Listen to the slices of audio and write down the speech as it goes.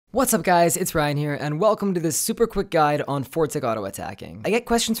What's up guys, it's Ryan here, and welcome to this super quick guide on 4-tick auto-attacking. I get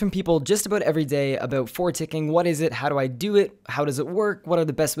questions from people just about every day about 4-ticking. What is it? How do I do it? How does it work? What are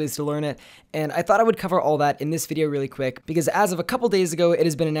the best ways to learn it? And I thought I would cover all that in this video really quick, because as of a couple days ago, it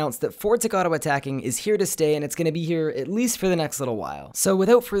has been announced that 4-tick auto-attacking is here to stay, and it's going to be here at least for the next little while. So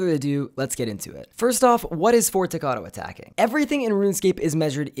without further ado, let's get into it. First off, what is 4-tick auto-attacking? Everything in Runescape is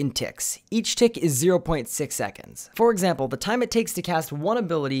measured in ticks. Each tick is 0.6 seconds. For example, the time it takes to cast one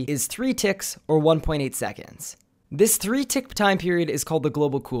ability is 3 ticks or 1.8 seconds. This 3-tick time period is called the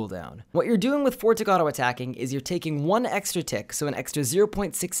global cooldown. What you're doing with 4-tick auto-attacking is you're taking one extra tick, so an extra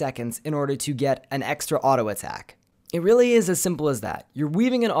 0.6 seconds, in order to get an extra auto-attack. It really is as simple as that. You're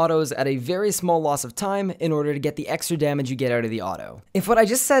weaving in autos at a very small loss of time in order to get the extra damage you get out of the auto. If what I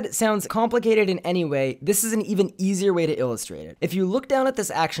just said sounds complicated in any way, this is an even easier way to illustrate it. If you look down at this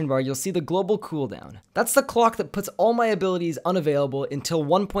action bar, you'll see the global cooldown. That's the clock that puts all my abilities unavailable until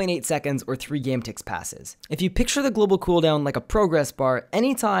 1.8 seconds or 3 game ticks passes. If you picture the global cooldown like a progress bar,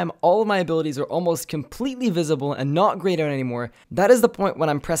 anytime all of my abilities are almost completely visible and not grayed out anymore, that is the point when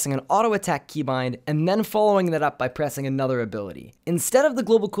I'm pressing an auto attack keybind and then following that up by pressing another ability. Instead of the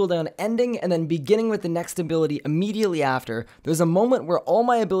global cooldown ending and then beginning with the next ability immediately after, there's a moment where all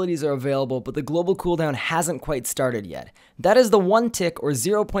my abilities are available but the global cooldown hasn't quite started yet. That is the 1 tick or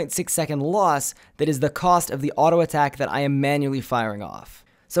 0.6 second loss that is the cost of the auto attack that I am manually firing off.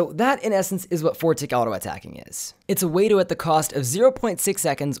 So that, in essence, is what 4-tick auto-attacking is. It's a way to, at the cost of 0.6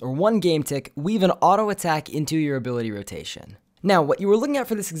 seconds or 1 game tick, weave an auto-attack into your ability rotation. Now, what you were looking at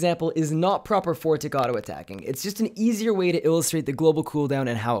for this example is not proper 4-tick auto-attacking. It's just an easier way to illustrate the global cooldown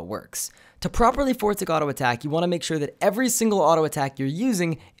and how it works. To properly 4-tick auto-attack, you want to make sure that every single auto-attack you're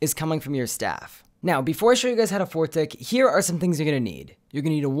using is coming from your staff. Now, before I show you guys how to 4-tick, here are some things you're going to need. You're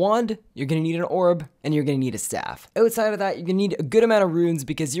going to need a wand, you're going to need an orb, and you're going to need a staff. Outside of that, you're going to need a good amount of runes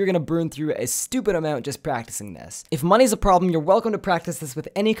because you're going to burn through a stupid amount just practicing this. If money's a problem, you're welcome to practice this with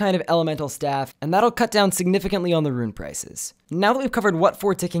any kind of elemental staff, and that'll cut down significantly on the rune prices. Now that we've covered what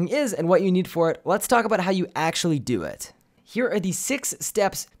 4-ticking is and what you need for it, let's talk about how you actually do it. Here are the 6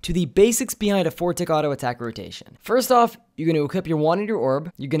 steps to the basics behind a 4-tick auto-attack rotation. First off, you're going to equip your wand and your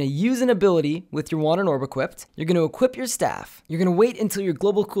orb. You're going to use an ability with your wand and orb equipped. You're going to equip your staff. You're going to wait until your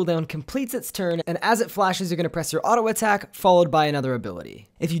global cooldown completes its turn, and as it flashes, you're going to press your auto attack followed by another ability.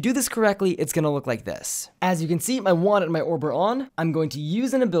 If you do this correctly, it's going to look like this. As you can see, my wand and my orb are on. I'm going to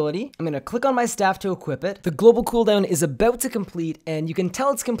use an ability. I'm going to click on my staff to equip it. The global cooldown is about to complete, and you can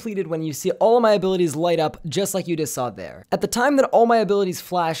tell it's completed when you see all of my abilities light up just like you just saw there. At the time that all my abilities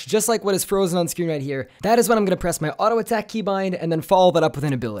flash, just like what is frozen on screen right here, that is when I'm going to press my auto attack keybind and then follow that up with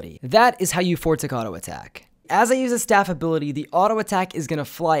an ability. That is how you 4-tick auto attack. As I use a staff ability, the auto attack is going to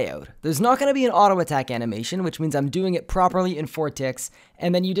fly out. There's not going to be an auto attack animation, which means I'm doing it properly in 4 ticks,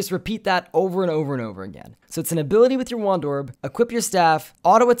 and then you just repeat that over and over and over again. So it's an ability with your wand orb, equip your staff,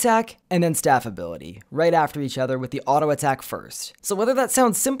 auto attack, and then staff ability, right after each other with the auto attack first. So whether that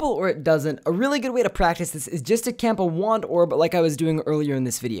sounds simple or it doesn't, a really good way to practice this is just to camp a wand orb like I was doing earlier in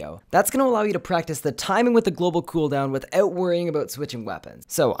this video. That's going to allow you to practice the timing with the global cooldown without worrying about switching weapons.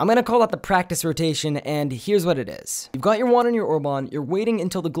 So I'm going to call that the practice rotation, and here's what it is. You've got your wand and your orb on, you're waiting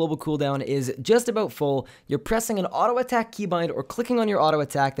until the global cooldown is just about full, you're pressing an auto attack keybind or clicking on your auto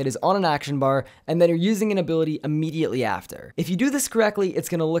attack that is on an action bar, and then you're using an ability immediately after. If you do this correctly, it's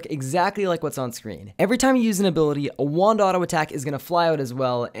going to look exactly like what's on screen. Every time you use an ability, a wand auto attack is going to fly out as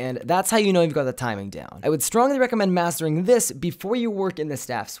well, and that's how you know you've got the timing down. I would strongly recommend mastering this before you work in the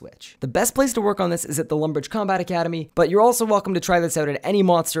staff switch. The best place to work on this is at the Lumbridge Combat Academy, but you're also welcome to try this out at any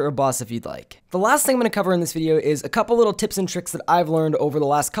monster or boss if you'd like. The last thing I'm going to cover in this video is a couple little tips and tricks that I've learned over the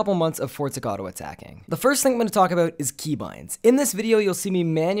last couple months of 4-tick auto-attacking. The first thing I'm going to talk about is keybinds. In this video, you'll see me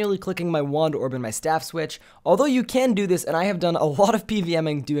manually clicking my wand orb and my staff switch. Although you can do this, and I have done a lot of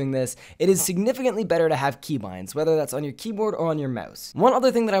PVMing doing this, it is significantly better to have keybinds, whether that's on your keyboard or on your mouse. One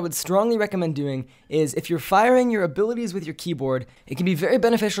other thing that I would strongly recommend doing is if you're firing your abilities with your keyboard, it can be very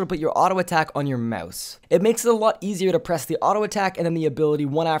beneficial to put your auto attack on your mouse. It makes it a lot easier to press the auto attack and then the ability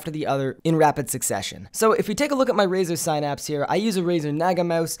one after the other in rapid succession. So if we take a look at my Razer Synapse here, I use a Razer Naga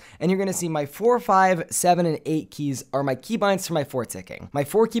mouse, and you're going to see my 4, 5, 7, and 8 keys are my keybinds for my 4-ticking. My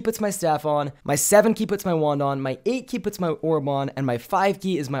 4 key puts my staff on, my 7 key puts my wand on, my 8 key puts my orb on, and my 5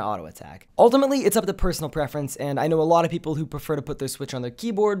 key is my auto attack. Ultimately, it's up to personal preference, and I know a lot of people who prefer to put their switch on their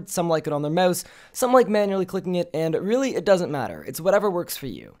keyboard, some like it on their mouse, some like manually clicking it, and really it doesn't matter. It's whatever works for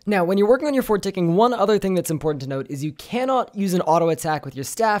you. Now, when you're working on your 4-ticking, one other thing that's important to note is you cannot use an auto attack with your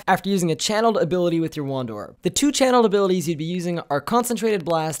staff after using a channeled ability with your wand orb. The 2 channeled abilities you'd be using are Concentrated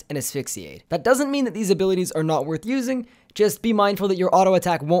Blast and Asphyxiate. That doesn't mean that these abilities are not worth using, just be mindful that your auto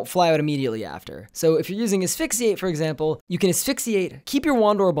attack won't fly out immediately after. So if you're using Asphyxiate, for example, you can Asphyxiate, keep your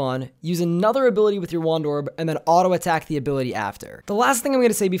Wand Orb on, use another ability with your Wand Orb, and then auto attack the ability after. The last thing I'm going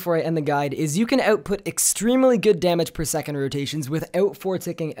to say before I end the guide is you can output extremely good damage per second rotations without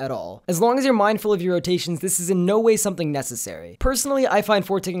 4-ticking at all. As long as you're mindful of your rotations, this is in no way something necessary. Personally, I find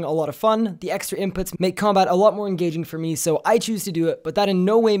 4-ticking a lot of fun. The extra inputs make combat a lot more engaging for me, so I choose to do it, but that in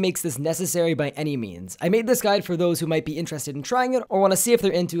no way makes this necessary by any means. I made this guide for those who might be interested in trying it or want to see if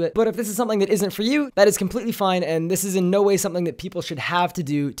they're into it, but if this is something that isn't for you, that is completely fine, and this is in no way something that people should have to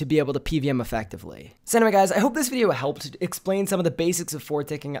do to be able to PVM effectively. So anyway guys, I hope this video helped explain some of the basics of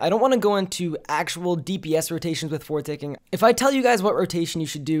 4-ticking. I don't want to go into actual DPS rotations with 4-ticking. If I tell you guys what rotation you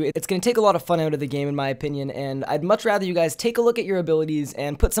should do, it's going to take a lot of fun out of the game in my opinion, and I'd much rather you guys take a look at your abilities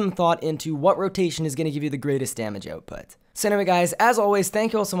and put some thought into what rotation is going to give you the greatest damage output. So anyway guys, as always,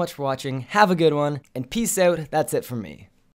 thank you all so much for watching, have a good one, and peace out, that's it from me.